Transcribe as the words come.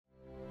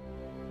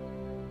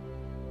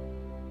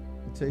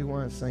I'll tell you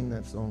why I sang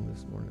that song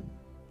this morning.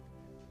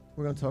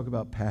 We're going to talk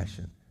about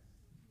passion.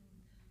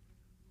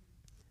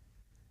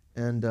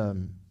 And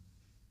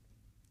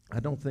I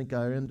don't think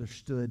I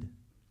understood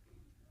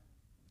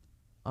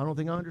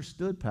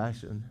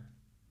passion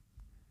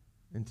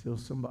until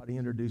somebody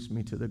introduced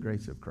me to the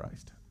grace of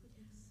Christ.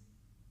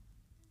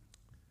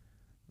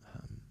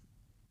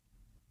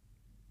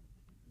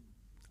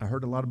 I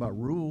heard a lot about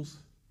rules.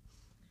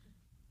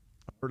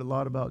 I heard a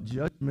lot about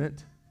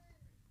judgment.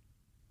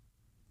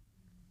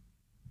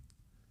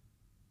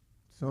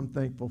 So I'm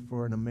thankful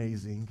for an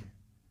amazing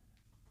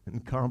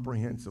and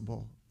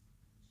comprehensible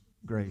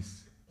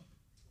grace.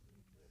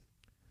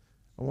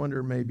 I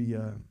wonder, maybe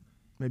you've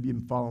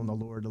been following the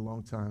Lord a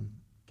long time.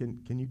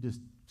 Can you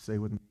just say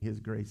with me, His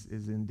grace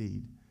is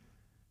indeed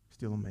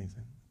still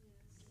amazing.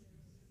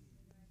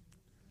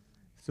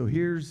 So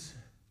here's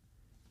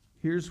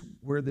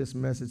where this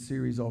message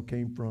series all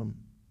came from.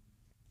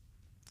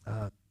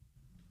 I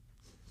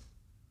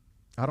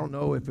don't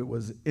know if it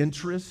was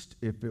interest,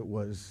 if it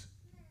was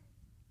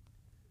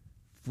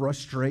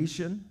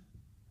frustration.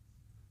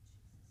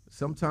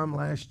 Sometime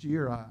last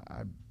year,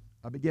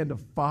 I began to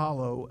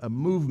follow a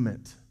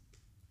movement.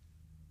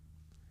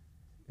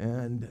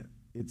 And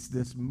it's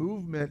this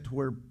movement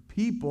where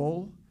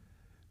people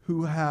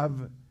who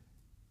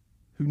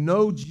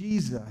know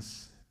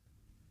Jesus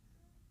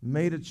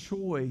made a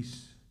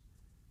choice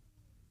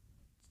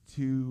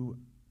to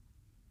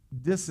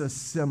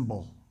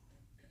disassemble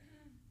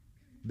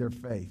their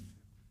faith.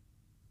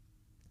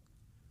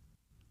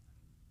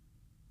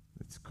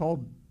 It's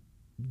called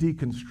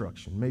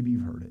deconstruction. Maybe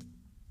you've heard it.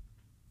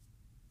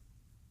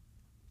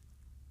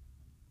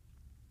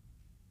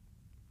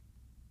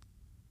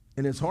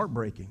 And it's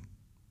heartbreaking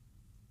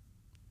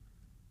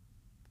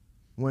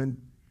when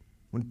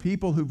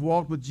people who've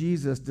walked with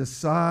Jesus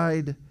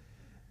decide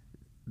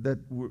that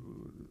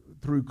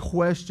through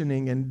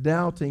questioning and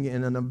doubting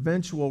and an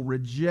eventual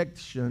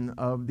rejection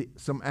of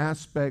some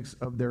aspects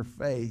of their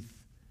faith,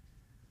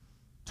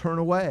 turn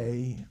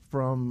away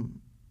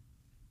from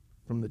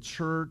the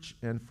church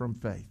and from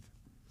faith.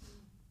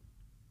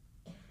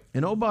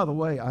 And oh, by the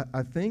way,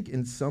 I think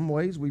in some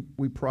ways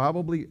we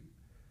probably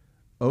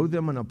owe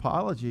them an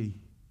apology.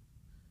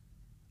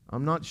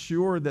 I'm not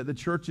sure that the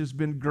church has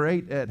been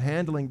great at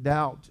handling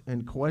doubt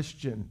and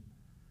question.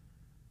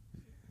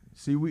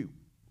 See,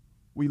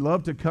 we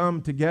love to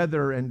come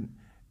together and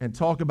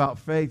talk about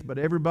faith, but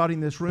everybody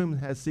in this room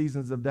has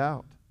seasons of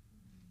doubt.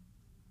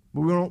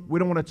 But we don't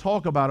want to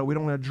talk about it. We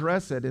don't want to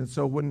address it. And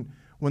so when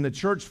the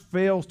church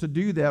fails to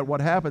do that,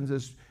 what happens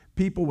is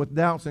people with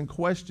doubts and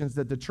questions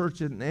that the church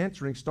isn't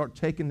answering start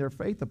taking their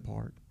faith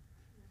apart.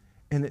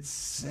 And it's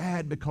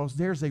sad because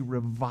there's a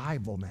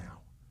revival now.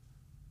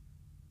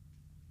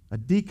 A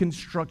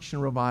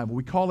deconstruction revival.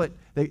 We call it,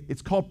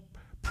 it's called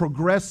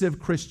progressive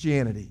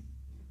Christianity.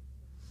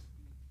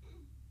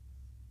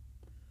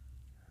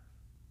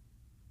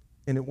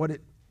 And what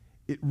it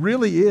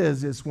really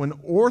is when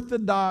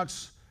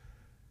orthodox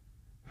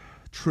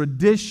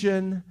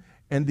tradition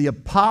and the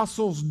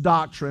apostles'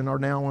 doctrine are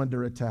now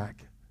under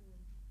attack.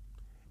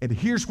 And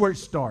here's where it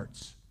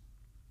starts.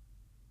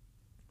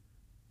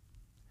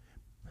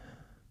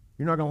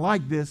 You're not going to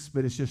like this,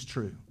 but it's just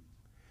true.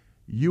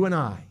 You and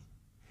I,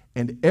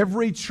 and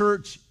every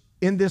church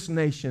in this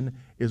nation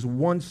is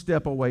one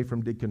step away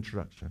from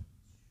deconstruction.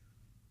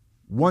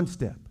 One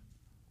step.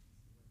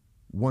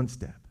 One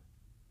step.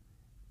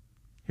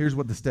 Here's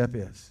what the step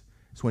is.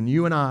 It's when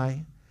you and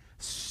I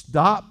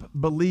stop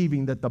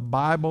believing that the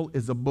Bible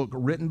is a book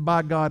written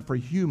by God for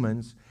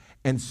humans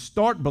and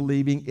start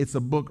believing it's a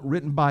book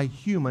written by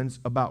humans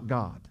about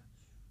God.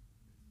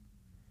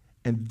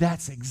 And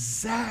that's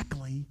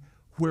exactly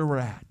where we're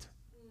at.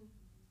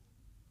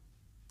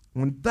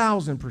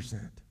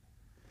 1,000%.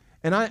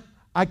 And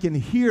I can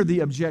hear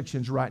the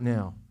objections right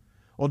now.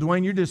 Well,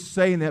 Dwayne, you're just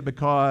saying that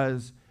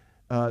because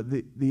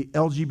the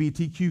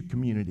LGBTQ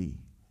community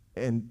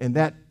and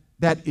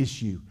that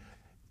issue.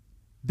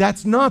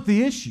 That's not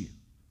the issue.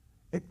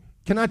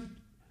 Can I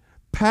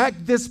pack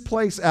this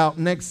place out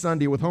next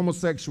Sunday with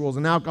homosexuals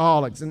and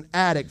alcoholics and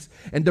addicts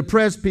and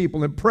depressed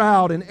people and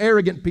proud and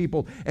arrogant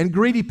people and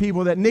greedy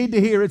people that need to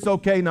hear it's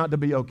okay not to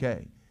be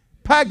okay?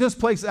 Pack this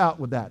place out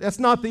with that. That's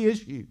not the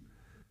issue.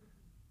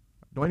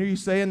 Dwayne, are you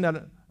saying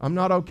that I'm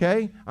not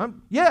okay?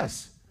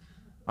 Yes.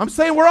 I'm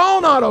saying we're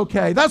all not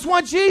okay. That's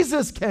why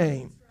Jesus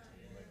came.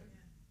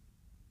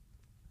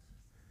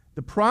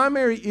 The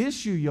primary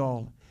issue,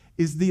 y'all,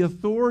 is the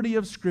authority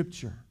of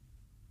Scripture.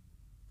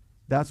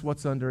 That's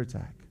what's under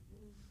attack.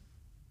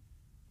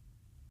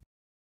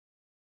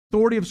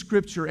 Authority of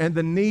Scripture and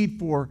the need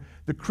for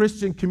the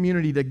Christian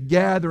community to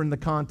gather in the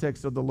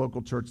context of the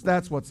local church.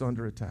 That's what's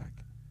under attack.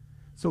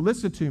 So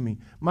listen to me.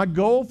 My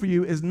goal for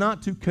you is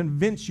not to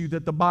convince you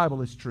that the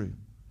Bible is true.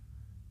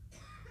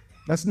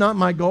 That's not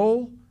my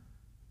goal.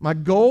 My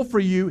goal for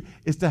you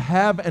is to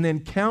have an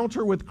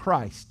encounter with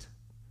Christ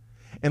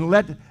and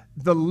let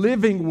the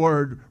living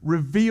word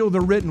reveal the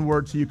written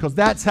word to you, because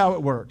that's how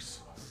it works.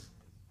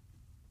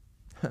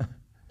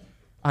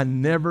 I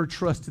never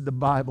trusted the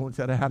Bible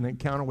until I had an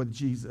encounter with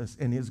Jesus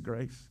and His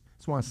grace.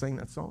 That's why I sang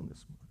that song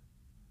this morning.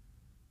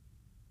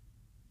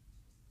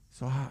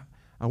 So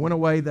I went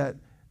away that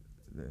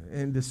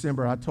in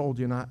December, I told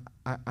you, and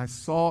I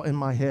saw in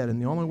my head,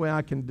 and the only way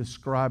I can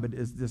describe it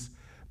is this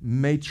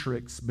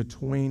matrix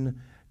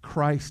between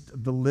Christ,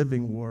 the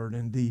living Word,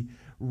 and the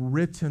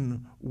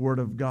written Word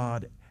of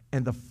God,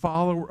 and the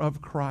follower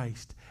of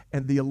Christ,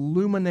 and the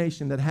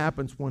illumination that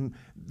happens when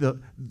the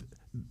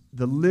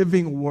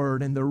living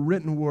Word and the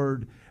written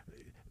Word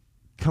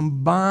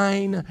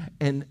combine,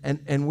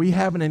 and we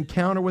have an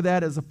encounter with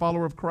that as a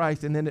follower of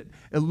Christ, and then it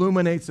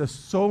illuminates us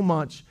so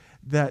much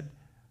that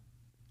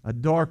a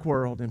dark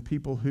world and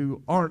people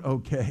who aren't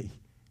okay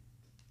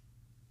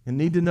and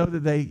need to know that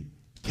they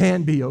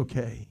can be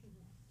okay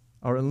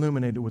are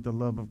illuminated with the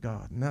love of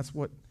God. And that's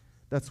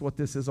what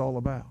this is all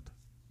about.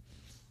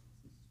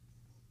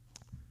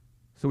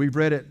 So we've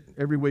read it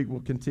every week. We'll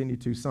continue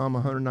to. Psalm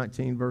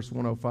 119, verse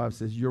 105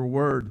 says, your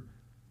word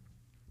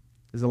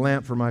is a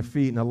lamp for my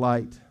feet and a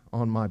light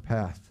on my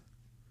path.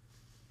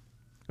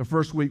 The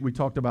first week we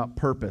talked about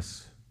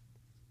purpose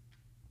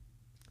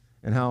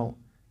and how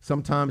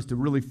sometimes to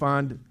really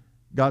find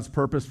God's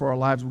purpose for our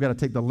lives, we've got to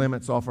take the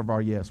limits off of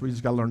our yes. We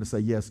just got to learn to say,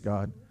 yes,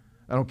 God.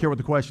 I don't care what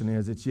the question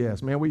is, it's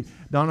yes. Man,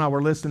 Don and I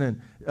were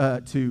listening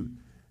to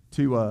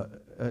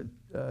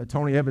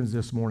Tony Evans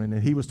this morning,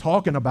 and he was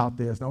talking about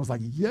this, and I was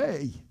like,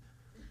 yay.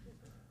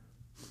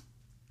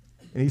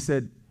 And he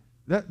said,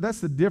 that's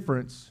the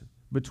difference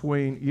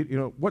between, you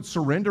know, what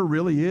surrender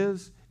really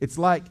is. It's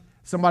like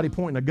somebody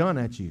pointing a gun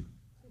at you.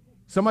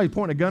 Somebody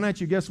pointing a gun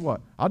at you, guess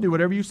what? I'll do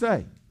whatever you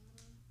say,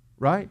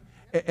 right?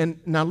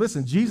 And now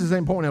listen, Jesus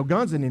ain't pointing no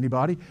guns at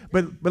anybody,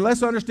 but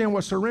let's understand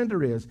what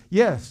surrender is.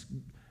 Yes.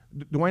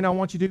 Dwayne, I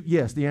want you to?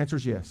 Yes. The answer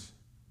is yes.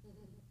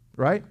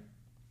 Right?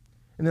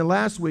 And then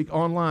last week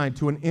online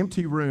to an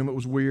empty room, it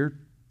was weird.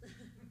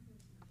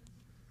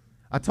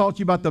 I taught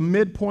you about the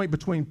midpoint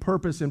between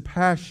purpose and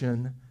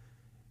passion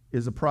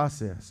is a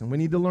process, and we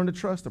need to learn to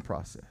trust the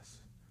process.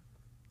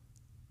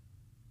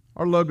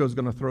 Our logo is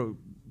going to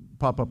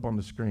pop up on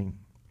the screen.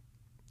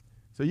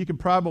 So you can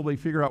probably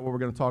figure out what we're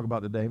going to talk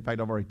about today. In fact,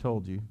 I've already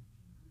told you. We're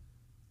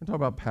going to talk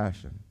about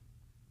passion.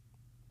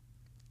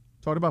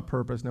 Talked about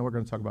purpose, now we're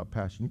going to talk about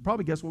passion. You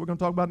probably guess what we're going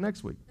to talk about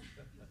next week.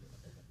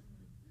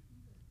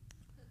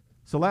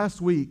 So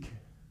last week,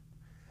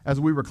 as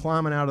we were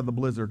climbing out of the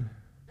blizzard,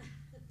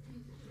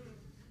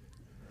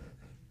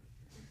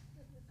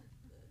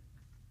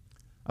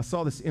 I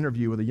saw this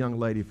interview with a young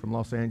lady from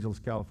Los Angeles,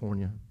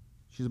 California.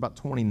 She's about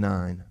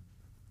 29.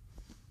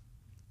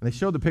 And they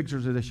showed the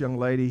pictures of this young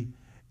lady,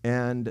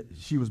 and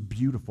she was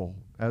beautiful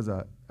as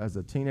a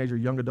teenager,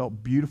 young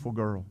adult, beautiful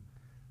girl.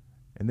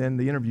 And then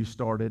the interview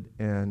started,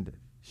 and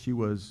she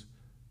was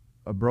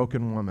a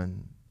broken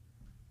woman.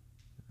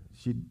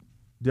 She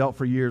dealt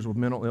for years with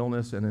mental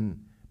illness and then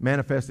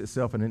manifested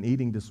itself in an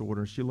eating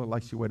disorder. She looked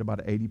like she weighed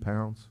about 80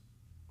 pounds.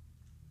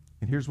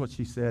 And here's what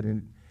she said,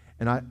 and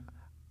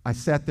I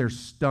sat there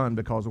stunned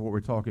because of what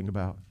we're talking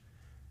about.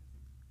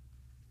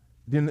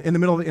 Then in the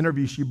middle of the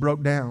interview, she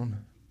broke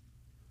down,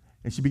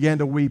 and she began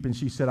to weep, and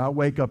she said, I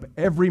wake up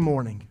every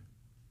morning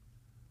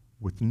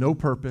with no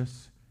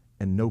purpose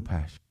and no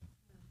passion.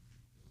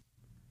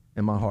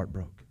 And my heart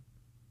broke.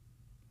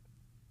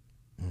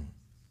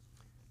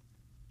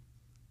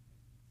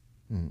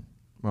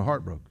 My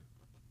heart broke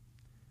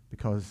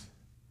because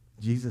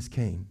Jesus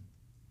came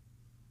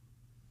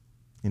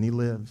and he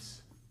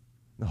lives.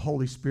 The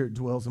Holy Spirit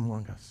dwells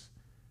among us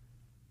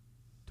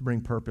to bring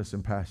purpose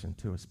and passion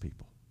to his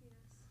people. Yes.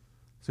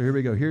 So here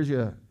we go. Here's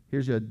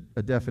a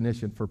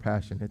definition for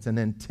passion. It's an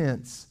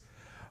intense,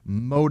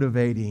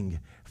 motivating,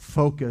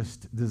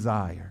 focused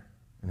desire.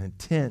 An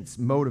intense,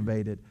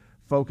 motivated,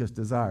 focused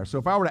desire. So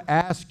if I were to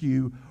ask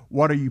you,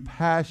 what are you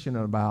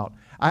passionate about?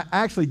 I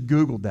actually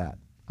Googled that.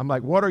 I'm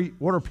like, what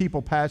are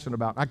people passionate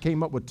about? I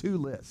came up with 2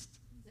 lists.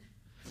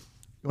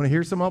 You want to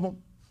hear some of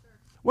them? Sure.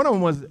 One of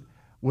them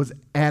was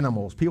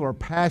animals. People are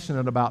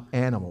passionate about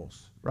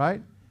animals, right?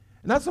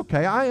 And that's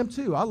okay. I am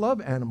too. I love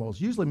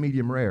animals, usually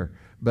medium rare,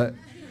 but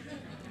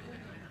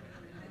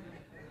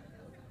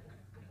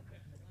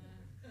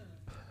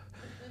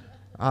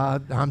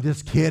I'm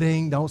just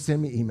kidding. Don't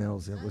send me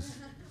emails. It was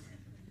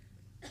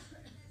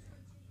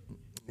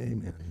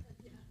amen.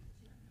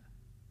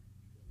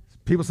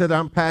 People said that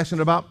I'm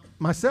passionate about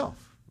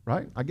myself,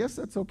 right? I guess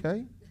that's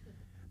okay.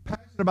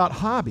 Passionate about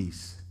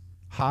hobbies.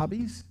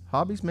 Hobbies,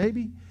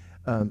 maybe.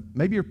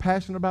 Maybe you're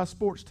passionate about a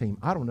sports team.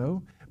 I don't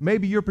know.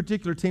 Maybe your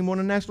particular team won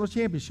a national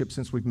championship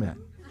since we've met.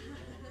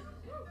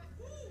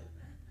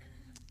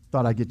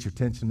 Thought I'd get your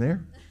attention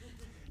there.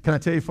 Can I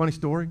tell you a funny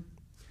story?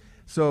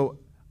 So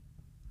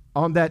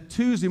on that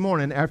Tuesday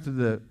morning after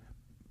the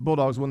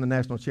Bulldogs won the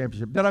national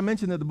championship, did I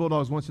mention that the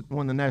Bulldogs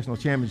won the national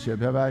championship?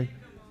 Have I?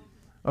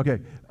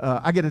 Okay.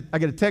 I get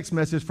a text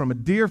message from a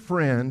dear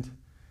friend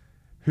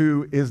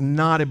who is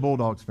not a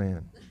Bulldogs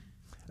fan.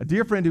 A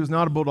dear friend who's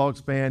not a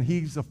Bulldogs fan,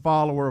 he's a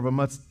follower of a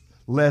much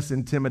less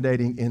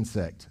intimidating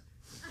insect.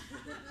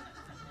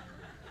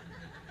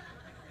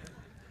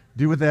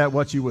 Do with that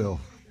what you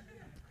will.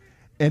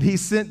 And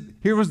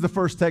here was the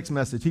first text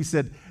message. He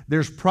said,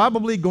 there's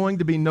probably going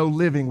to be no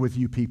living with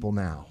you people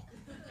now.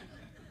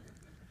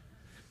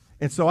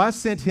 And so I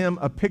sent him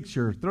a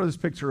picture. Throw this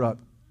picture up.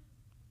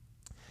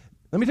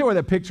 Let me tell you where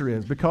that picture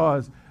is,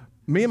 because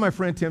me and my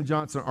friend Tim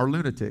Johnson are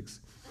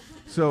lunatics.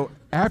 So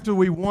after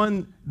we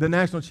won the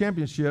national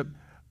championship,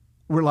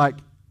 we're like,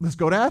 let's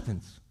go to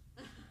Athens.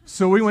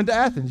 So we went to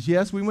Athens.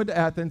 Yes, we went to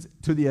Athens,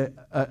 to the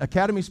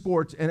Academy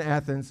Sports in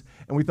Athens,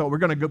 and we thought we're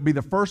going to be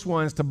the first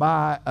ones to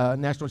buy a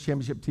national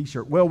championship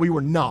t-shirt. Well, we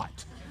were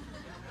not.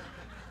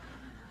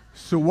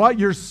 So what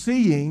you're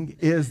seeing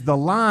is the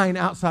line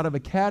outside of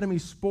Academy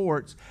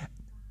Sports.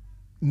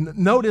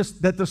 Notice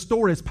that the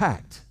store is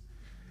packed.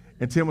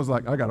 And Tim was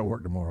like, I got to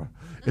work tomorrow.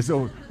 And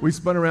so we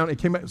spun around and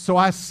came back. So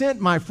I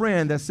sent my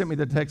friend that sent me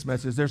the text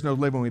message, there's no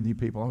living with you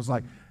people. I was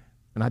like,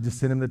 and I just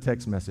sent him the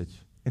text message.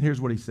 And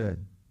here's what he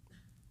said.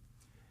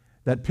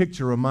 That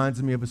picture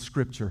reminds me of a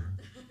scripture.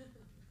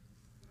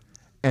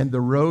 And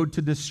the road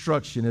to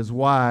destruction is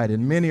wide,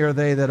 and many are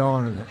they that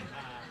honor it.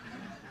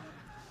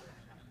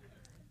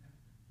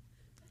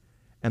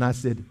 And I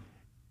said,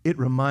 it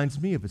reminds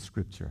me of a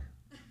scripture.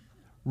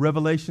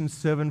 Revelation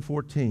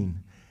 7:14.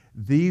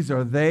 These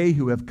are they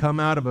who have come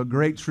out of a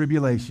great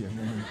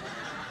tribulation.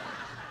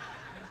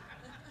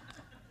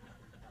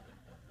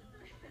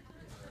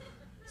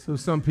 So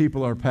some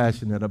people are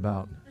passionate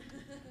about.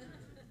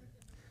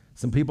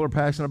 Some people are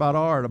passionate about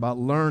art, about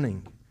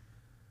learning,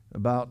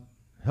 about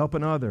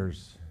helping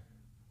others.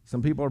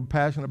 Some people are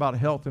passionate about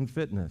health and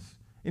fitness.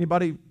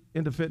 Anybody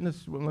into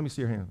fitness? Well, let me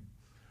see your hand.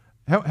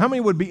 How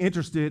many would be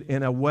interested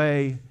in a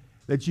way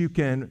that you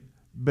can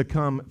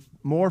become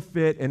more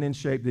fit and in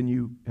shape than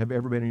you have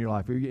ever been in your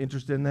life? Are you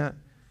interested in that?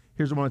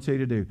 Here's what I want to tell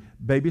you to do.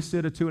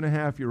 Babysit a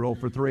 2.5-year-old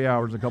for 3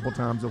 hours a couple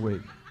times a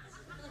week.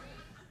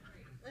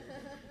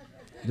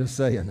 Just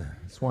saying.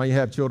 That's why you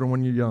have children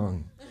when you're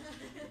young.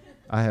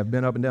 I have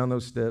been up and down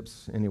those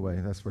steps.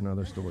 Anyway, that's for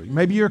another story.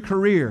 Maybe your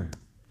career.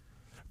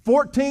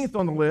 14th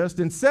on the list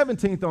and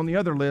 17th on the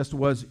other list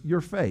was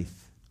your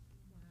faith.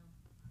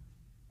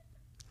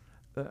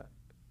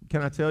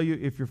 Can I tell you,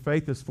 if your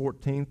faith is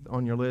 14th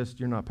on your list,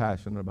 you're not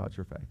passionate about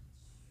your faith.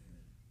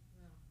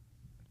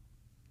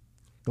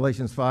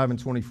 Galatians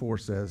 5:24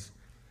 says,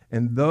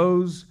 and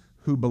those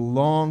who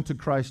belong to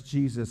Christ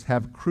Jesus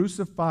have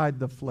crucified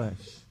the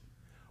flesh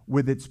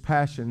with its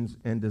passions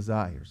and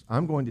desires.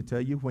 I'm going to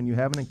tell you, when you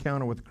have an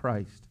encounter with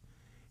Christ,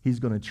 he's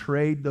going to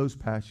trade those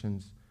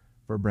passions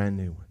for a brand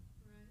new one.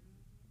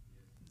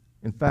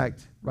 In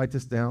fact, write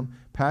this down,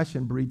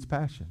 passion breeds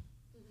passion.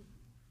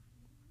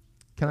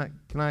 Can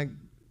I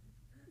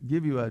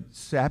give you a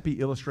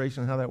sappy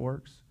illustration of how that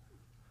works?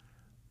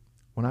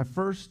 When I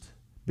first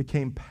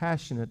became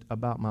passionate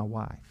about my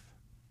wife,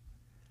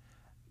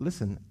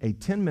 listen, a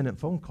 10-minute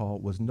phone call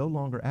was no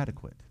longer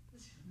adequate.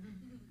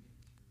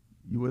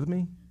 You with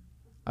me?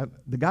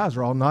 The guys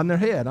are all nodding their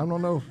head. I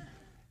don't know.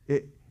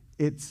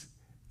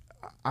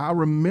 I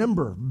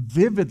remember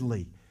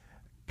vividly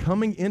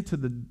coming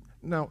into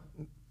now,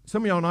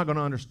 some of y'all are not going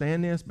to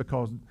understand this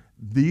because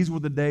these were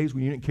the days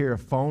when you didn't carry a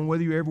phone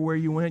with you everywhere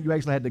you went. You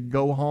actually had to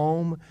go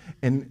home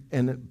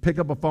and pick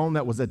up a phone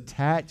that was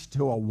attached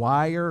to a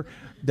wire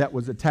that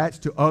was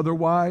attached to other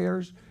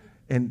wires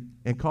and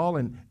call.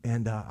 And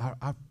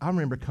I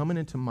remember coming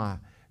into my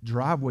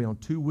driveway on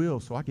 2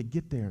 wheels so I could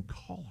get there and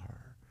call her.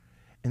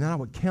 And then I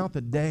would count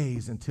the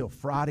days until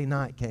Friday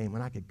night came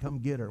and I could come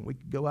get her and we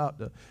could go out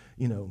to,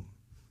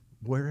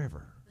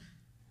 wherever.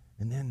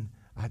 And then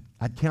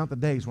I'd count the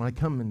days when I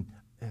come and,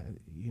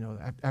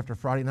 after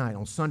Friday night,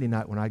 on Sunday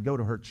night when I'd go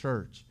to her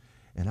church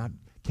and I'd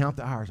count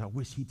the hours. I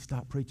wish he'd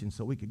stop preaching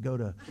so we could go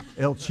to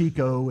El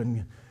Chico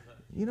and,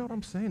 you know what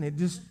I'm saying?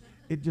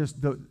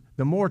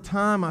 The more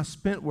time I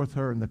spent with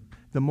her and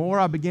the more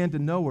I began to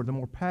know her, the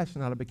more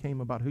passionate I became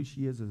about who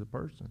she is as a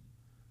person.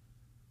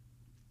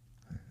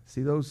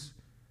 See, those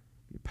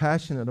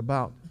passionate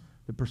about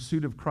the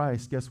pursuit of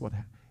Christ, guess what?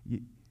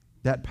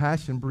 That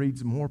passion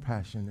breeds more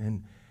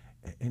passion,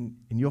 and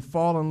you'll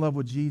fall in love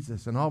with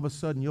Jesus, and all of a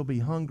sudden you'll be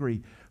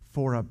hungry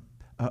for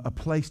a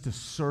place to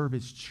serve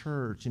his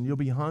church, and you'll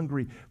be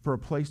hungry for a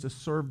place to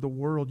serve the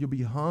world. You'll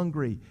be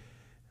hungry.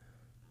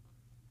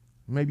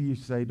 Maybe you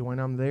say, Dwayne,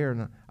 I'm there,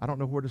 and I don't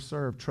know where to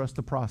serve. Trust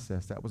the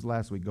process. That was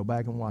last week. Go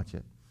back and watch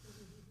it.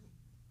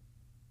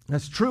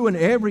 That's true in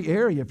every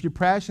area. If you're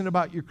passionate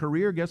about your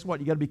career, guess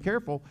what? You got to be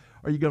careful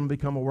or you're going to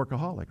become a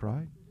workaholic,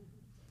 right?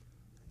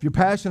 If you're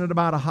passionate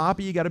about a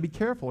hobby, you got to be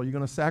careful. You're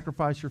going to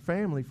sacrifice your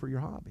family for your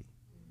hobby.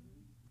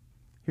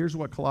 Here's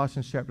what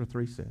Colossians chapter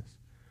 3 says.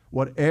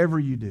 Whatever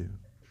you do,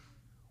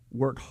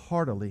 work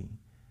heartily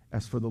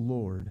as for the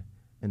Lord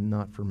and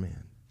not for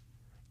men.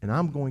 And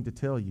I'm going to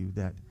tell you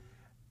that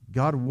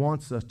God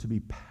wants us to be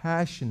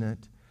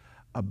passionate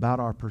about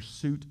our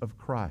pursuit of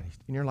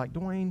Christ. And you're like,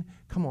 Dwayne,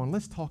 come on,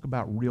 let's talk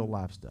about real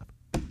life stuff.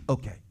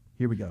 Okay,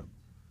 here we go.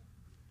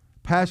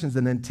 Passion's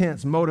an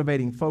intense,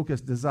 motivating,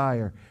 focused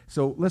desire.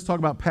 So let's talk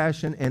about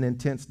passion and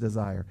intense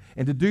desire.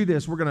 And to do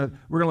this, we're gonna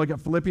look at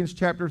Philippians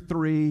chapter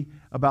 3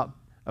 about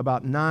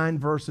about 9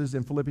 verses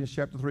in Philippians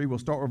chapter 3. We'll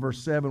start with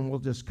verse 7. We'll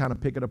just kind of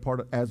pick it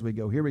apart as we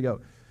go. Here we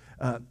go.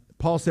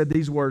 Paul said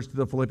these words to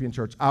the Philippian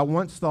church. I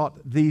once thought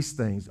these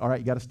things. All right,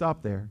 you got to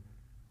stop there.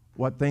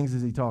 What things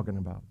is he talking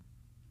about?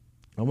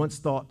 I once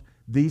thought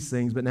these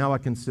things, but now I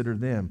consider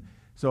them.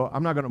 So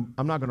I'm not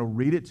going to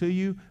read it to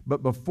you,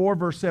 but before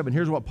verse 7,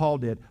 here's what Paul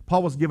did.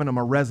 Paul was giving them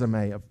a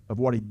resume of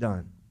what he'd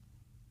done,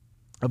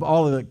 of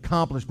all of the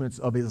accomplishments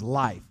of his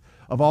life,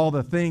 of all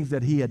the things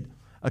that he had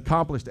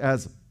accomplished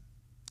as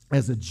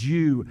a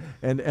Jew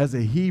and as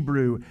a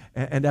Hebrew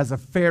and as a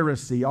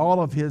Pharisee, all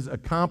of his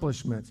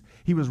accomplishments.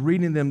 He was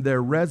reading them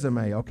their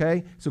resume,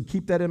 okay? So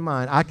keep that in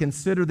mind. I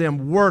consider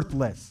them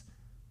worthless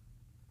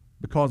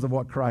because of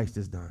what Christ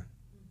has done.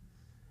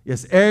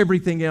 Yes,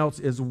 everything else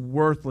is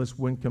worthless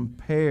when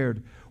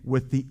compared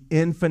with the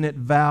infinite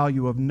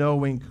value of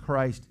knowing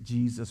Christ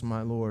Jesus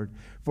my Lord.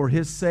 For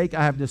his sake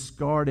I have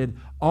discarded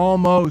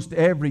almost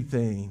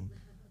everything.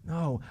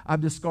 No,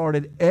 I've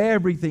discarded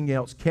everything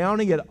else,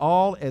 counting it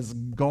all as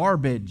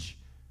garbage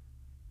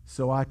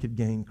so I could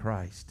gain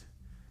Christ.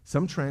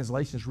 Some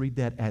translations read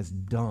that as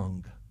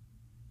dung.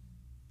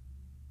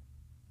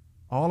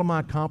 All of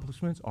my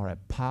accomplishments are a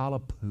pile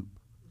of poop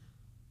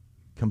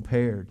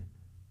compared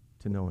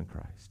to knowing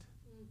Christ.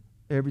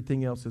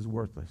 Everything else is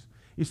worthless.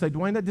 You say,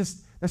 Dwayne,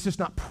 that's just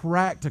not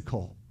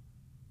practical.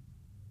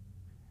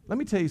 Let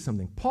me tell you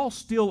something. Paul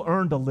still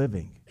earned a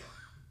living.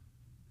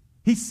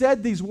 He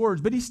said these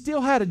words, but he still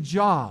had a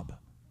job,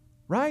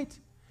 right?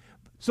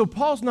 So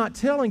Paul's not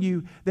telling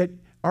you that,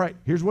 all right,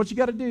 here's what you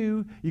got to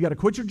do. You got to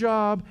quit your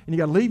job, and you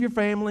got to leave your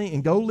family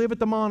and go live at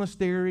the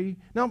monastery.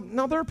 Now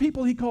there are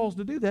people he calls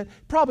to do that.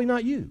 Probably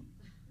not you.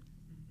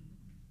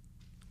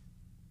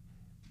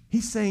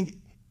 He's saying,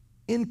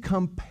 in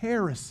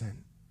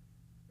comparison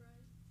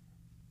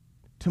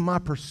to my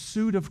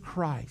pursuit of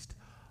Christ,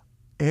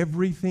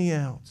 everything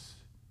else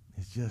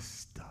is just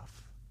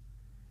stuff.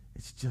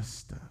 It's just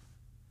stuff.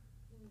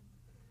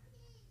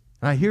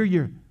 I hear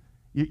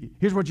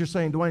here's what you're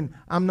saying, Dwayne.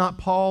 I'm not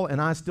Paul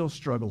and I still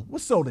struggle. Well,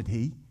 so did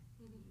he.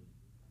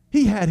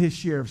 He had his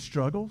share of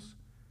struggles.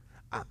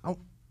 I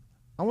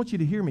want you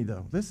to hear me,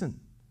 though. Listen.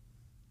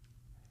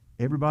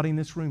 Everybody in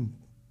this room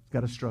has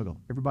got a struggle.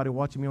 Everybody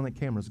watching me on that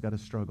camera has got a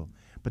struggle.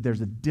 But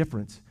there's a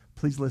difference.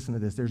 Please listen to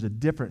this. There's a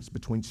difference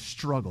between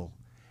struggle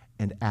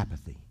and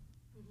apathy.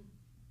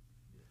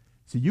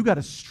 So you got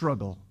to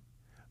struggle,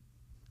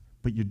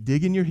 but you're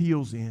digging your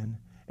heels in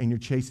and you're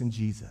chasing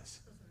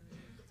Jesus.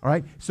 All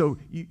right? So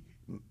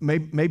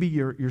maybe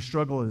your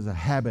struggle is a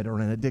habit or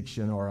an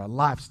addiction or a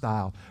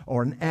lifestyle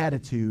or an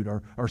attitude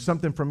or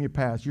something from your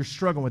past. You're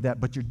struggling with that,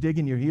 but you're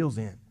digging your heels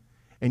in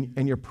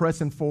and you're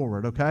pressing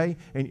forward, okay?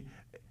 And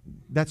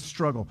that's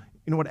struggle.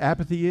 You know what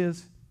apathy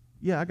is?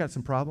 Yeah, I got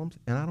some problems,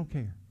 and I don't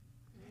care.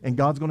 And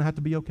God's going to have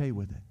to be okay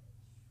with it.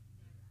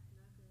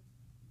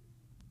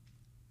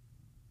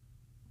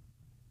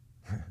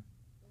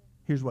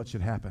 Here's what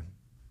should happen.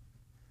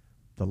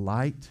 The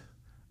light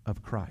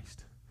of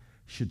Christ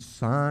should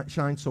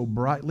shine so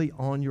brightly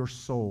on your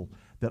soul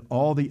that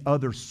all the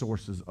other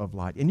sources of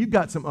light, and you've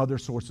got some other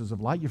sources of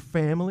light, your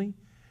family,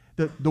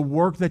 the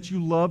work that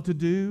you love to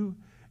do,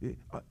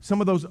 some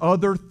of those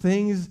other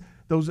things,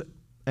 those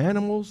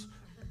animals,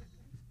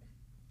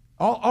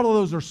 all of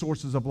those are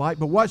sources of light.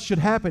 But what should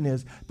happen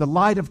is the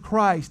light of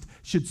Christ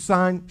should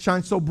shine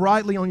so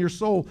brightly on your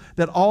soul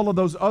that all of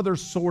those other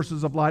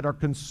sources of light are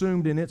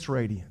consumed in its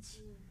radiance.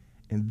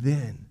 And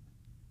then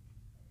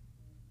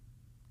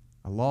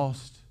a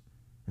lost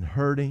and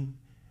hurting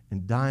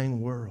and dying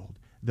world,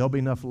 there'll be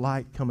enough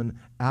light coming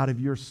out of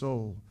your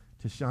soul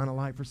to shine a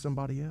light for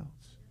somebody else.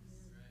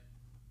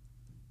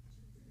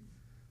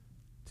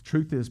 The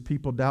truth is,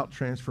 people doubt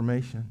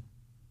transformation.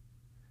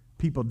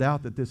 People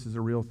doubt that this is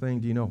a real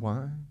thing. Do you know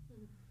why?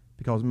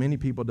 Because many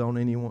people don't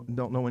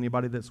know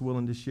anybody that's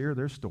willing to share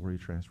their story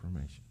of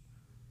transformation.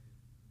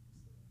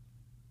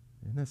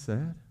 Isn't that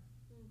sad?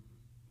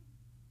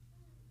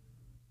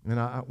 And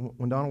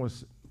when Donna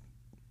was,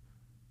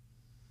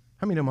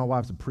 how many know my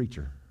wife's a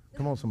preacher?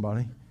 Come on,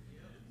 somebody.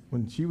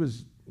 When she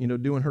was,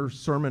 doing her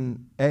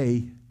sermon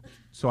A,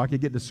 so I could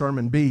get to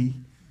sermon B,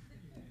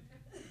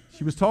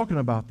 she was talking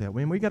about that.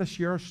 We got to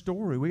share our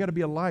story. We got to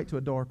be a light to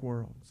a dark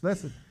world. So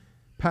that's a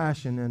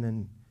passion and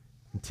an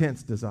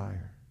intense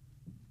desire.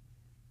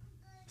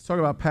 Let's talk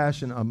about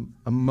passion,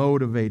 a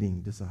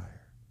motivating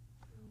desire.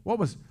 What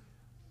was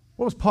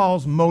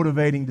Paul's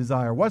motivating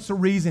desire? What's the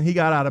reason he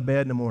got out of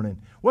bed in the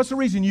morning? What's the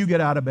reason you get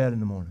out of bed in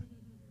the morning?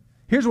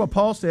 Here's what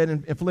Paul said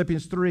in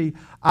Philippians 3.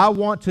 I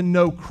want to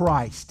know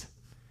Christ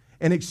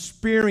and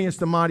experience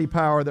the mighty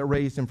power that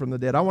raised him from the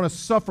dead. I want to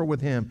suffer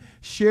with him,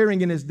 sharing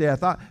in his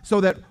death,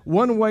 so that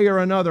one way or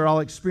another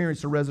I'll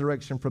experience the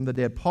resurrection from the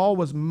dead. Paul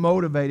was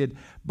motivated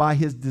by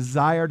his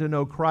desire to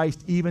know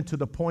Christ, even to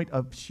the point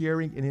of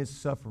sharing in his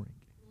suffering.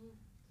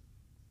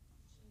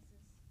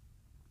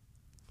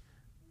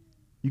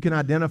 You can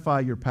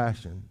identify your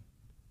passion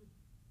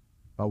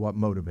by what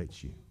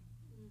motivates you.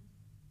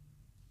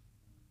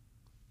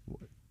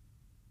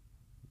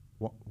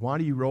 Why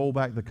do you roll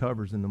back the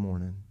covers in the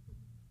morning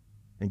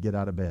and get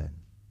out of bed?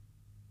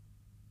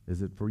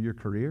 Is it for your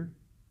career?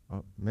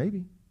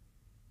 Maybe.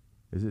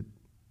 Is it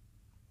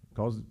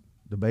because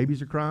the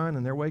babies are crying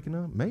and they're waking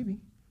up? Maybe.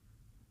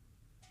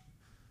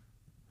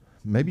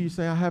 Maybe you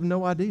say, I have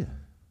no idea.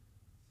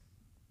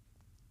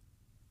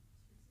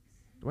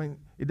 Dwayne,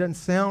 it doesn't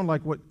sound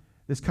like what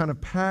this kind of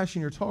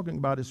passion you're talking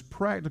about is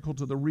practical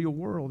to the real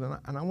world.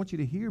 And I want you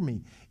to hear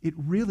me. It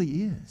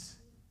really is.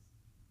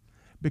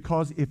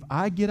 Because if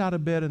I get out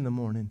of bed in the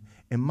morning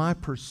and my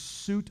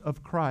pursuit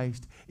of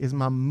Christ is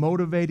my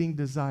motivating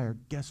desire,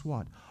 guess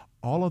what?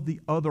 All of the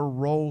other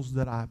roles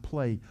that I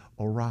play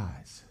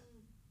arise.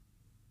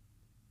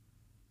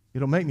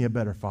 It'll make me a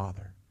better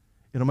father.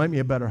 It'll make me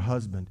a better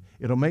husband.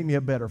 It'll make me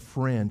a better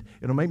friend.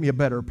 It'll make me a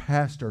better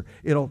pastor.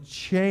 It'll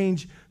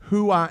change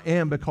who I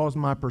am because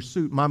my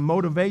pursuit, my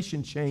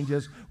motivation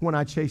changes when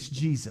I chase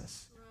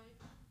Jesus.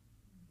 Right.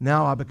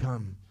 Now I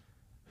become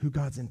who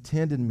God's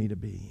intended me to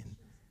be.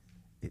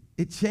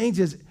 It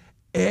changes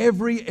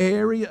every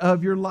area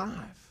of your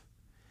life.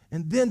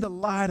 And then the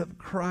light of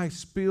Christ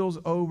spills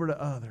over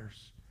to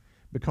others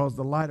because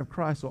the light of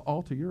Christ will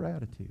alter your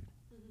attitude.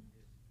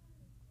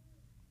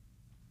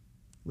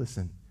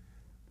 Listen,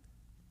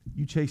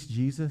 you chase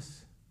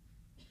Jesus,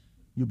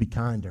 you'll be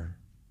kinder.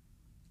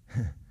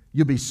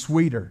 You'll be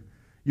sweeter.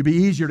 You'll be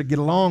easier to get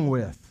along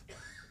with.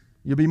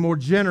 You'll be more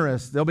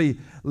generous. There'll be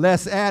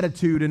less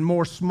attitude and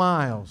more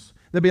smiles.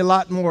 There'll be a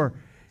lot more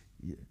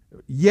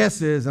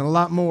yeses and a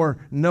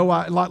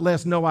lot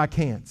less no I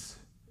can'ts.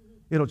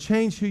 It'll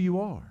change who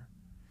you are.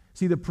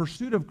 See, the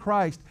pursuit of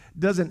Christ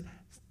doesn't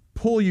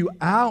pull you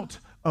out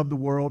of the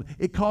world.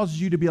 It causes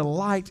you to be a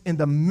light in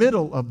the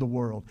middle of the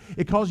world.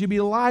 It causes you to be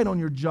a light on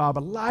your job, a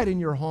light in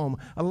your home,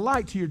 a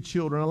light to your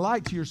children, a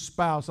light to your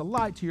spouse, a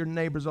light to your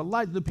neighbors, a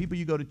light to the people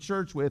you go to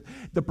church with.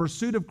 The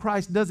pursuit of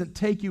Christ doesn't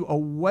take you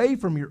away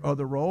from your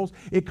other roles.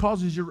 It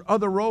causes your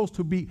other roles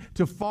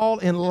to fall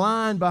in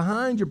line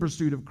behind your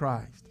pursuit of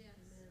Christ. Yes.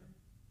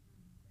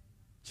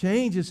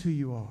 Changes who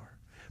you are.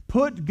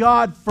 Put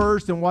God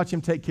first and watch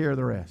Him take care of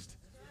the rest.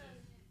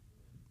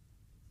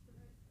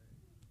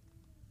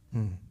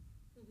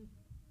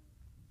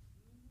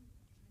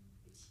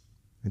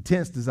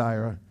 Intense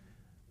desire,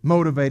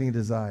 motivating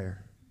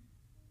desire,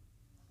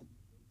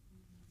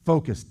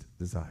 focused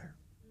desire.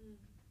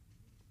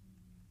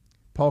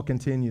 Paul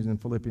continues in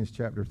Philippians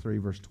chapter 3,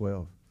 verse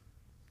 12.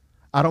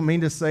 I don't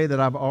mean to say that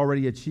I've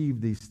already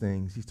achieved these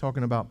things. He's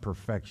talking about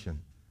perfection.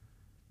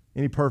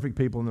 Any perfect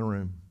people in the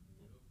room?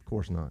 Of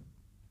course not.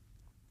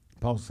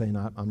 Paul's saying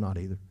I'm not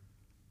either.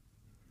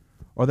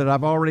 Or that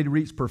I've already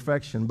reached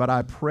perfection, but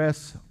I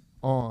press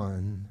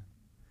on.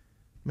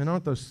 Man,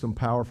 aren't those some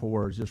powerful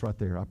words just right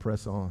there? I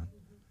press on.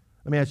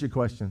 Let me ask you a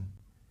question.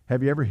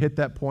 Have you ever hit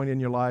that point in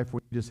your life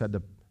where you just had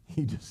to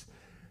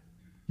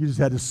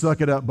suck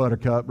it up,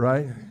 buttercup,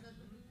 right?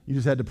 You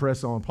just had to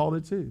press on. Paul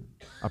did too.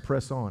 I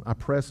press on. I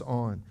press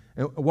on.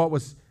 And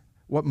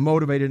what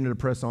motivated him to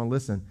press on?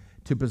 Listen,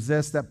 to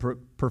possess that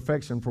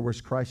perfection for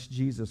which Christ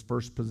Jesus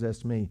first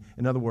possessed me.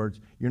 In other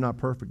words, you're not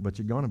perfect, but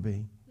you're going to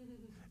be.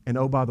 And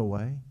oh, by the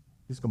way,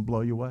 it's going to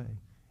blow you away.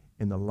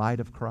 In the light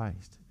of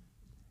Christ,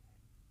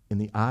 in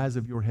the eyes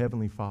of your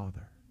heavenly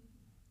Father,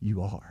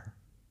 you are.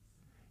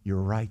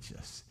 You're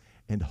righteous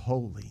and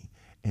holy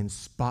and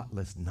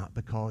spotless, not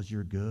because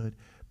you're good,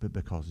 but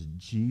because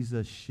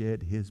Jesus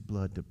shed His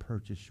blood to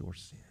purchase your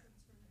sin.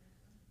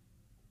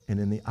 And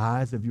in the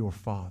eyes of your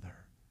Father,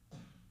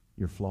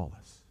 you're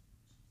flawless.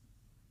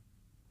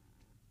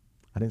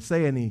 I didn't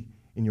say any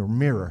in your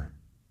mirror.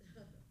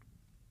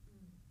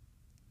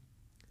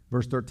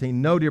 Verse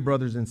 13, no, dear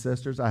brothers and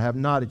sisters, I have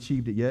not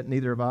achieved it yet,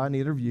 neither have I,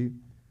 neither have you.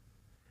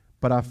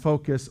 But I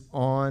focus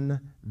on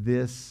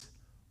this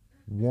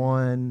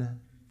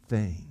one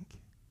thing.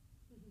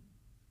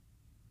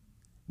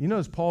 You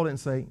notice Paul didn't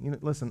say,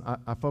 listen,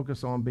 I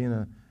focus on being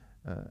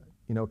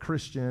a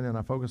Christian, and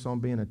I focus on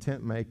being a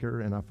tent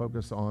maker, and I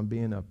focus on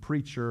being a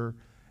preacher,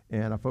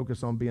 and I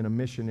focus on being a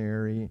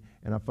missionary,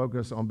 and I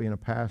focus on being a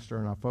pastor,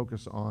 and I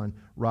focus on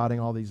writing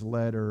all these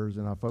letters,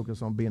 and I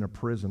focus on being a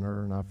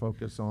prisoner, and I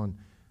focus on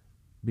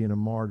being a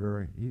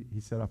martyr. He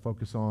said, I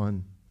focus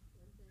on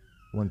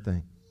one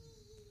thing.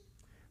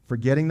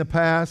 Forgetting the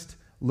past,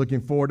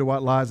 looking forward to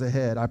what lies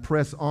ahead. I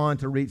press on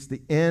to reach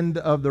the end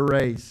of the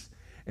race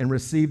and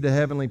receive the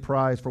heavenly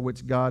prize for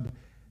which God,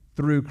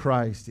 through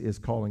Christ, is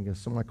calling us.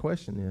 So my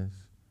question is,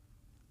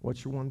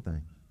 what's your one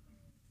thing?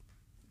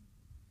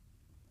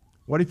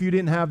 What if you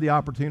didn't have the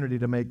opportunity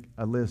to make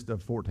a list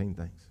of 14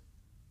 things,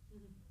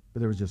 but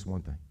there was just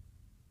one thing?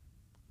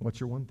 What's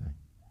your one thing?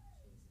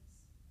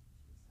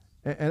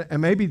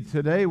 And maybe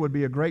today would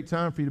be a great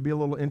time for you to be a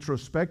little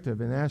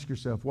introspective and ask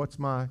yourself, what's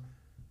my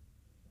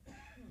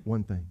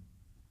one thing?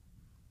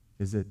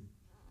 Is it,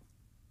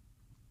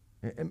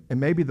 and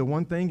maybe the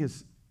one thing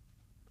is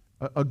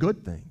a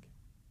good thing.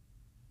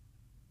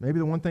 Maybe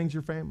the one thing's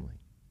your family.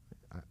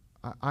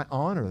 I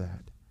honor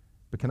that.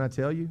 But can I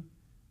tell you,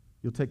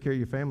 you'll take care of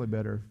your family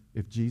better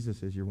if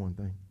Jesus is your one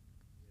thing.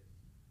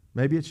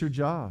 Maybe it's your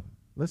job.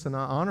 Listen,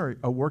 I honor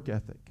a work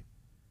ethic,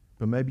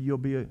 but maybe you'll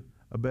be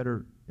a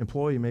better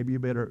employee. Maybe you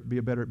better be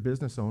a better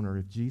business owner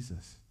if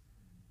Jesus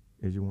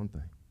is your one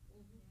thing.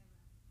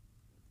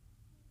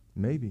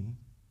 maybe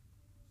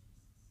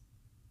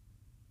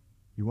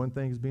your one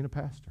thing is being a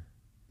pastor.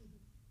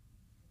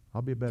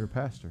 I'll be a better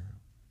pastor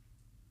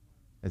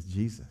as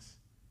Jesus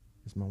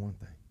is my one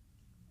thing.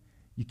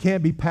 You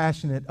can't be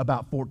passionate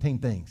about 14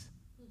 things,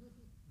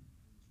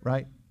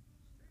 right?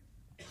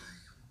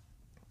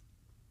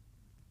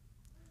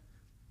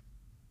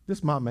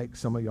 This might make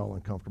some of y'all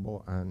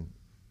uncomfortable, and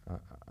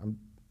I'm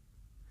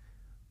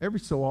every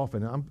so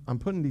often I'm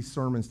putting these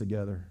sermons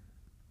together,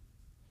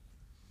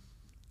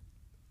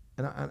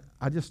 and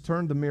I just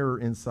turned the mirror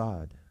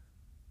inside,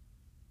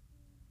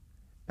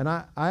 and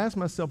I asked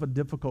myself a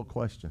difficult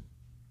question.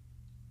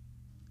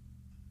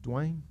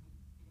 Dwayne,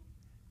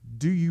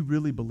 do you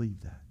really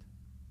believe that?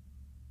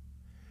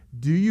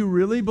 Do you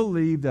really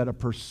believe that a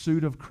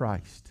pursuit of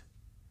Christ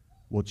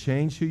will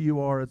change who you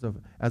are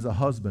as a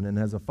husband and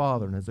as a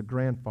father and as a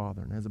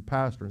grandfather and as a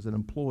pastor, as an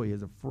employee,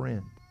 as a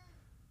friend?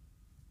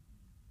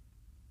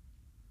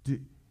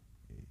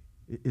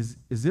 Is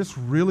this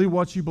really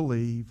what you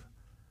believe,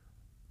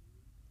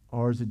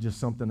 or is it just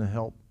something to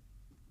help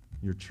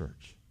your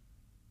church?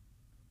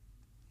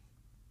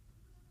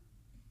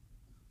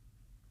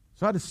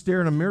 So I had to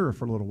stare in a mirror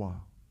for a little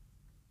while.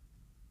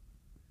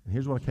 And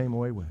here's what I came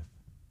away with.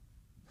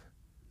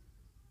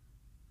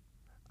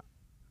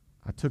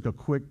 I took a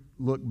quick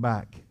look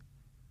back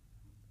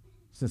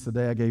since the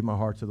day I gave my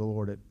heart to the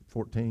Lord at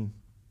 14.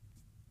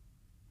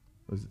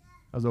 That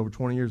was over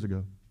 20 years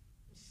ago.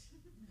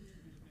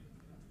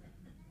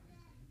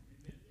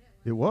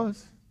 It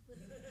was.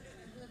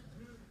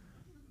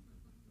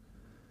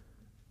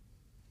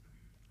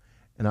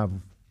 And I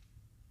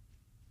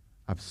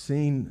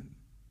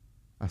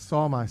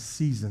saw my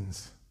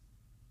seasons.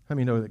 How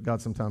many know that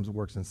God sometimes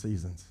works in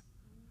seasons?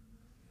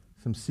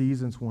 Some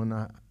seasons when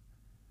I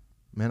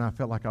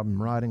felt like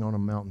I'm riding on a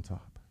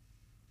mountaintop.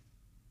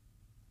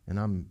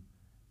 And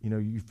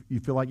you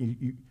feel like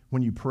you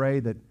when you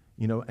pray that,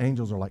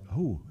 angels are like,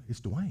 oh,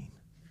 it's Dwayne.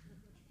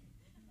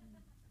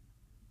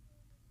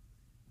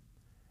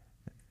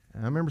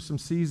 And I remember some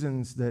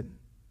seasons that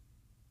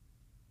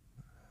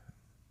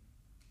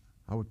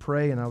I would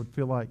pray and I would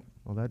feel like,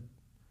 well,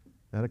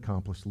 that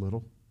accomplished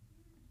little.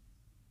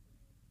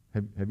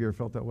 Have you ever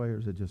felt that way, or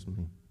is it just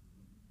me?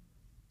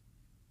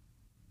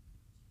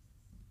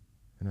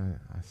 And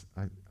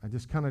I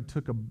just kind of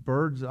took a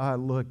bird's eye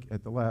look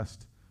at the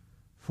last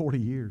 40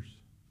 years.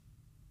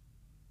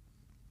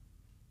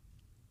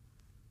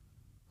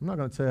 I'm not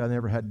going to tell you I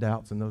never had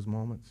doubts in those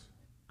moments,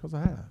 because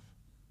I have.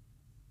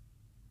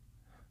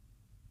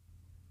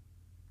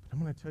 But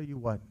I'm going to tell you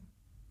what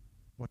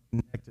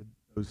connected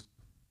those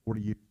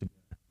 40 years together.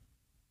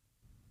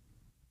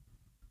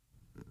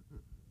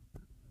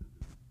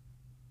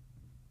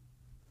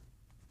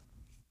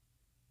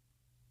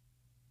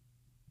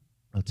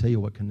 I'll tell you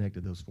what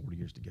connected those 40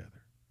 years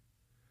together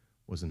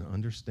was an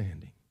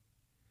understanding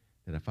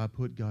that if I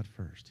put God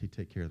first, He'd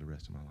take care of the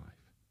rest of my life.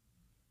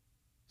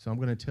 So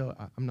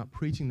I'm not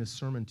preaching this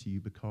sermon to you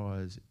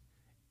because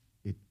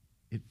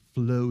it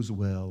flows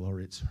well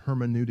or it's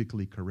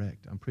hermeneutically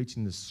correct. I'm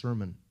preaching this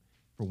sermon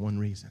for one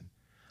reason.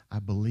 I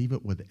believe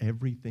it with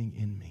everything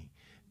in me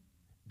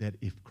that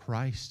if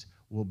Christ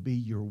will be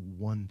your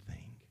one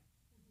thing,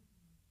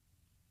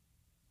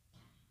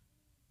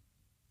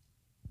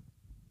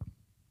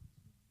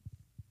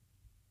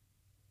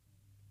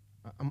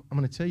 I'm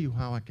going to tell you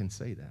how I can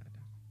say that.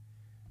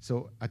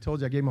 So I told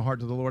you I gave my heart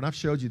to the Lord. I've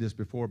showed you this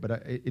before, but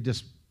I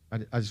just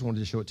wanted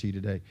to show it to you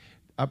today.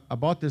 I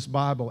bought this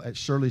Bible at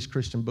Shirley's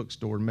Christian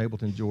Bookstore in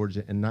Mableton,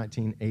 Georgia in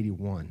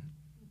 1981.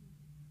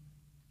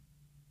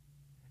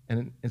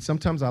 And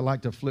sometimes I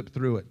like to flip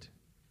through it.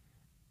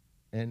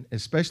 And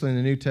especially in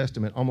the New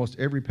Testament, almost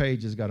every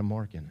page has got a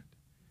mark in it.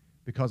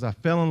 Because I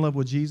fell in love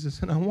with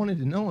Jesus and I wanted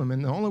to know Him.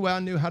 And the only way I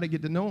knew how to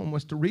get to know Him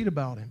was to read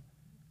about Him.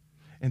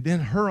 And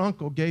then her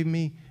uncle gave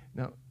me,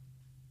 now,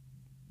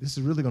 this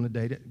is really going to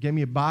date it, gave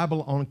me a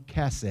Bible on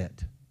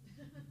cassette.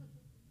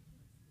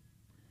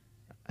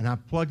 And I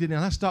plugged it in.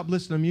 I stopped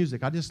listening to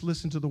music. I just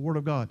listened to the Word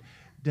of God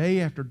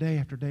day after day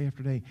after day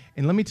after day.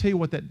 And let me tell you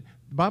what the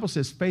Bible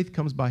says, faith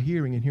comes by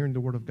hearing and hearing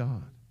the Word of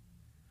God.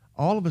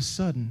 All of a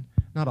sudden,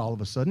 not all of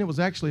a sudden, it was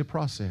actually a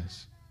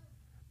process.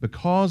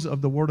 Because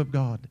of the Word of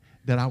God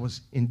that I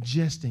was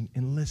ingesting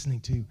and listening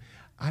to,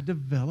 I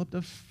developed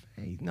a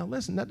faith. Now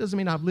listen, that doesn't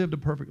mean I've lived a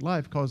perfect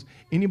life, because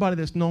anybody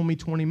that's known me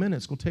 20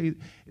 minutes will tell you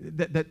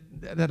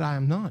that I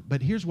am not.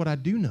 But here's what I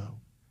do know.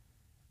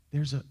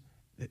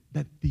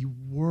 That the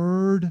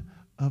Word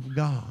of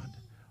God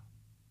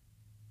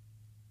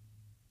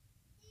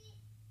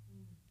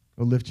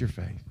will lift your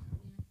faith.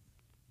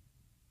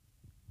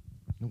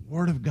 The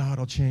Word of God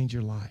will change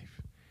your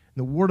life.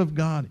 The Word of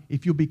God,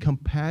 if you'll be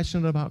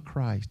compassionate about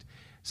Christ.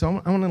 So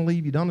I want to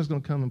leave you. Donna's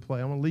going to come and play.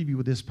 I want to leave you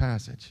with this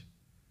passage.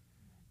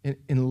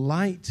 In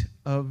light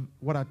of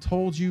what I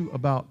told you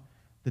about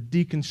the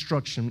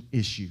deconstruction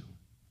issue.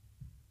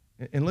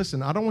 And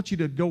listen, I don't want you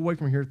to go away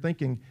from here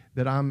thinking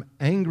that I'm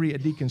angry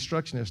at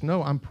deconstructionists.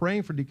 No, I'm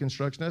praying for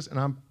deconstructionists,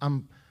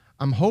 and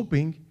I'm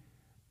hoping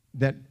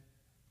that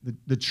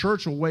the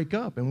church will wake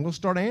up and we'll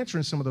start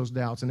answering some of those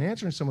doubts and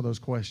answering some of those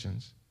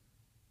questions.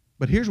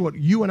 But here's what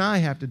you and I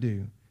have to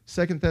do.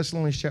 2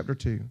 Thessalonians chapter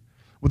 2.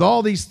 With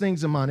all these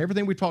things in mind,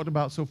 everything we talked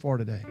about so far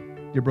today,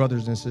 dear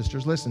brothers and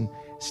sisters, listen,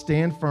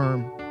 stand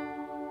firm.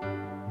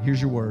 Here's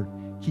your word.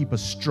 Keep a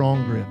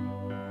strong grip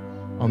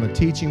on the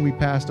teaching we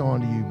passed on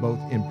to you, both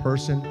in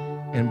person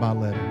and by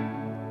letter.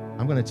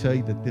 I'm going to tell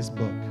you that this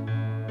book,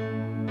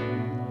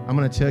 I'm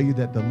going to tell you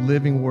that the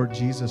living word,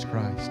 Jesus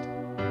Christ,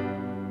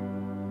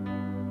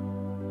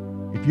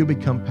 if you'll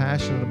become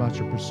passionate about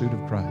your pursuit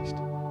of Christ,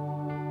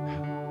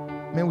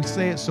 man, we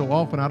say it so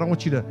often. I don't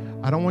want you to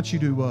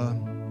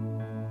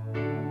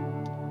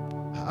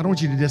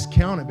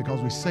discount it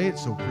because we say it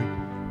so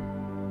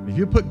frequently. If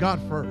you put God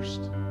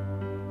first,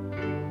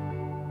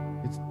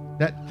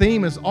 that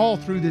theme is all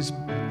through this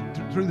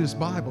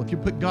Bible. If you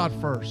put God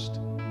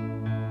first,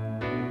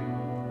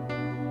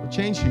 it'll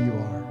change who you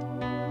are.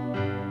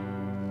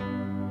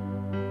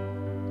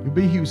 You'll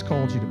be who He's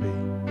called you to be.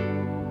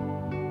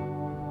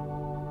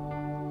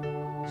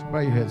 So bow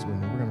your heads with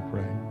me. We're going to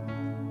pray.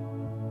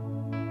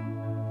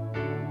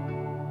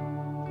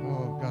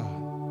 Oh, God.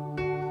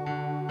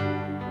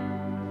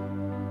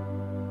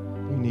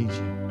 We need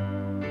you.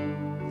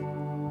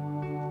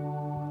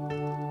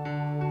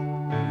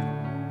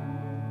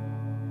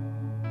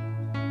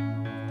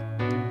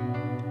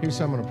 Here's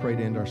how I'm going to pray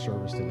to end our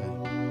service today.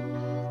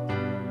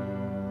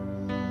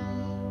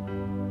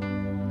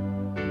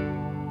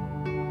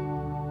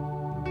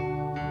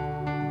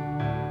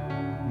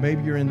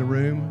 Maybe you're in the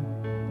room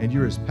and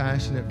you're as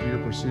passionate for your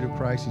pursuit of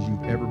Christ as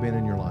you've ever been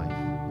in your life.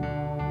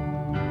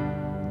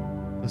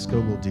 Let's go a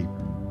little deeper.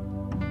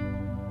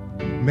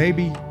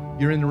 Maybe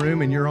you're in the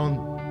room and you're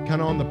kind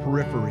of on the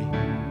periphery.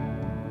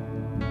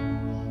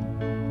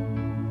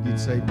 You'd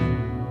say,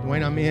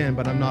 Dwayne, I'm in,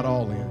 but I'm not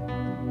all in.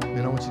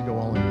 And I want you to go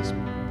all in this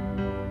one.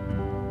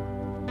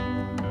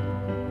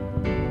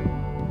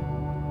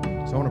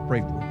 So I want to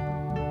pray for you.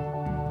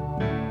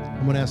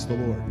 I'm going to ask the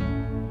Lord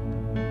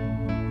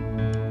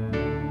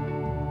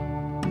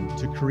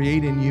to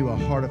create in you a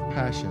heart of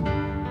passion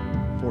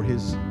for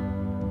His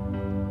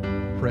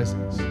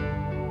presence.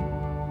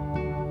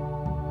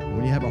 And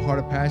when you have a heart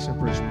of passion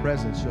for His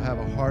presence, you'll have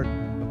a heart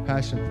of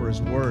passion for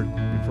His Word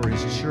and for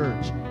His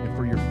church and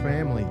for your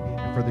family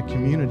and for the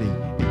community.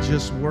 It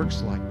just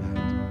works like that.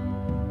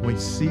 When we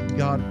seek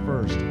God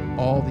first,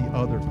 all the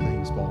other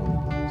things fall into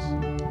place.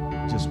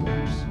 It just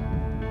works.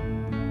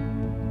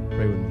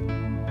 Pray with me.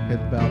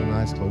 Head bowed and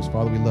eyes closed.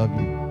 Father, we love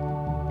you.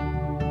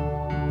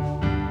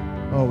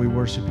 Oh, we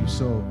worship you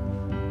so,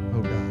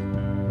 oh God.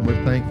 And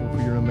we're thankful for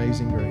your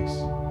amazing grace.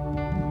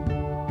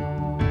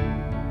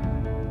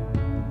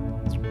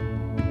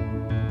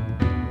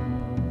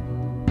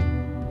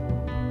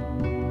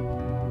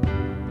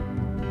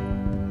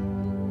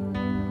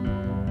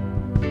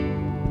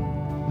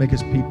 Make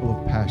us people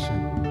of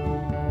passion.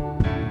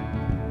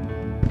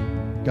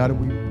 God,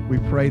 we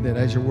pray that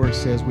as your word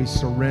says, we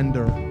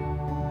surrender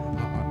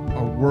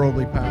our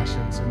worldly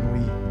passions and we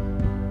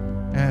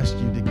ask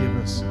you to give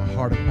us a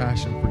heart of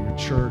passion for your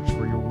church,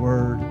 for your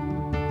word,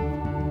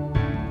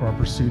 for our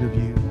pursuit of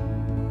you.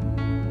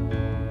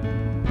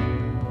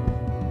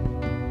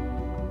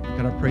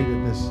 God, I pray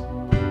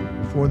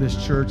that before this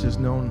church is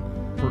known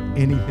for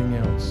anything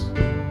else,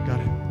 God,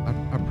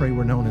 I pray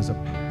we're known as a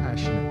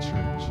passionate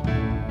church.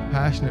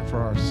 Passionate for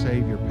our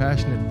Savior,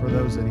 passionate for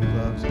those that He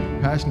loves,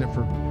 passionate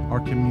for our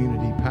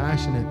community,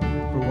 passionate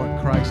for what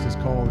Christ has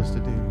called us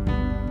to do.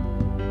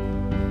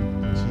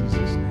 In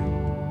Jesus' name.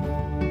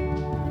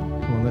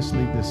 Come on, let's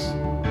leave this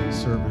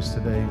service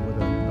today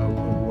with a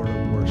word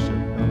of worship.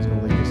 God's going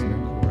to lead us in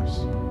that chorus.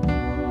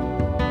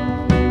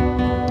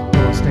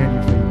 Come on, stand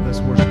your feet.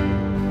 Let's worship.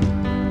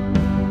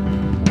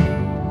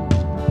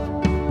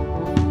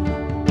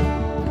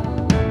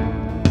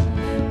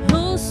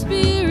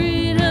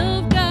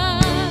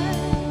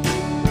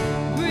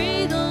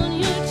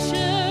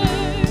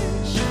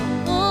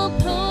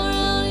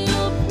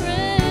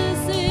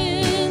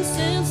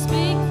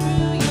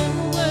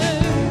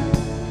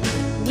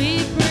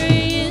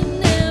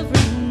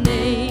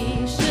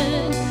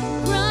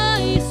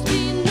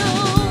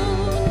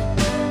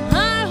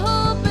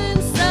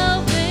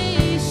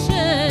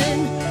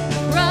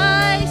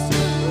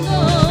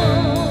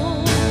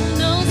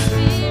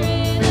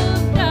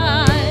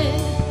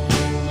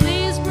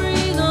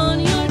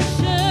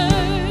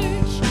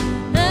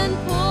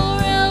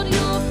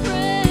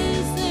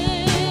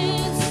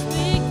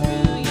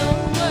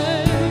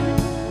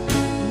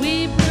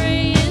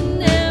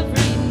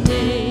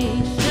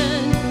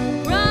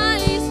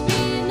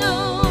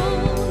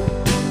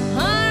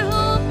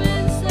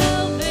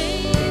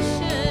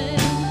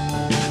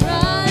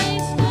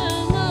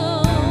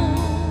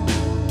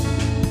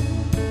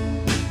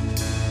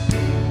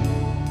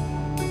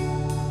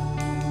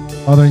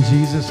 Father, in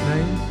Jesus'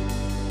 name,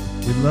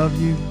 we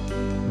love you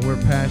and we're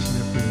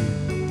passionate for you.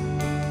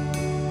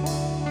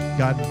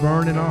 God,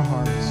 burn in our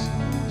hearts,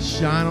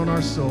 shine on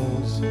our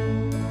souls,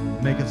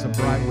 make us a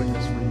bright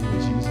witness for you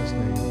in Jesus'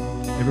 name.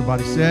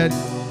 Everybody said,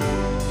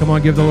 come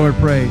on, give the Lord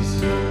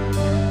praise.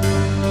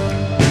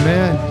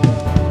 Amen.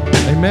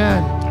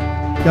 Amen.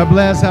 God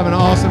bless. Have an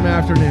awesome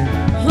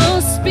afternoon.